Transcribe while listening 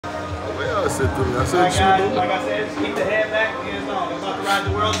That's it to me. That's it. Like I said, just keep the head back. Hands on. We're about to ride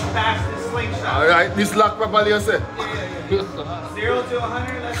the world's fastest slingshot. Alright, this lock properly, you say? Yeah. 0 to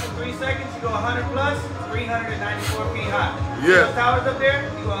 100, less than 3 seconds. You go 100 plus, 394 feet high. Yeah. Those towers up there,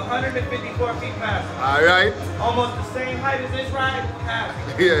 you go 154 feet past. Alright. Almost the same height as this ride, half.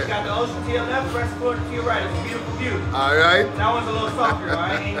 Yeah. You got the ocean to your left, rest Florida to your right. It's a beautiful view. Alright. That one's a little softer,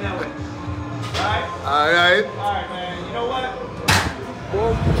 right? Ain't that way. Alright? Alright. Alright, man. You know what?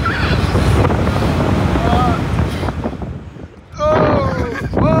 Boom.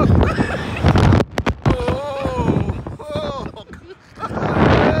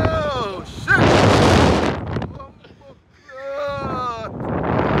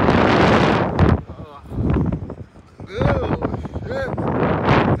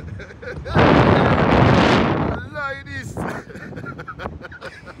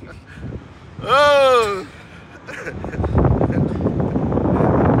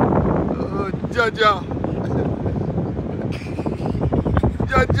 Jaja.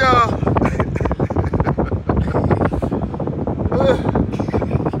 Oh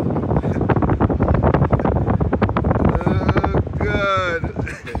God.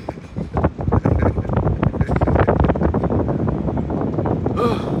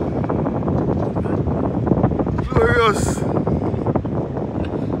 Glorious.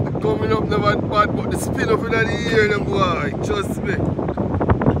 Coming up never bad, but the spin up in the ear, the boy. Trust me.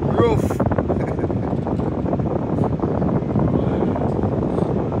 Rough.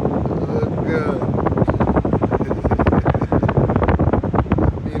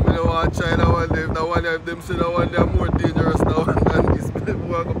 If them say that one they are more dangerous now than this, but them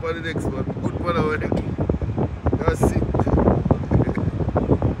walk up on the next one. Good one over there. That's it.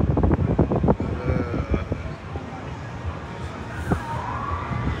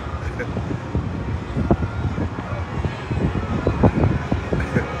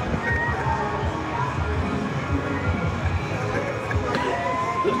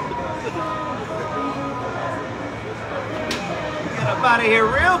 Get up out of here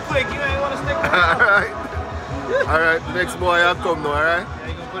real quick. You ain't want to stick around. Alright, next boy I'll come now, alright? Yeah,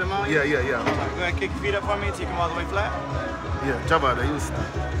 you gonna put him on? Yeah. Go ahead, kick your feet up for me and take him all the way flat. Yeah, Javado, you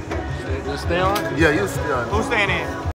stay. Just stay on? Yeah, you stay on. Who's staying in?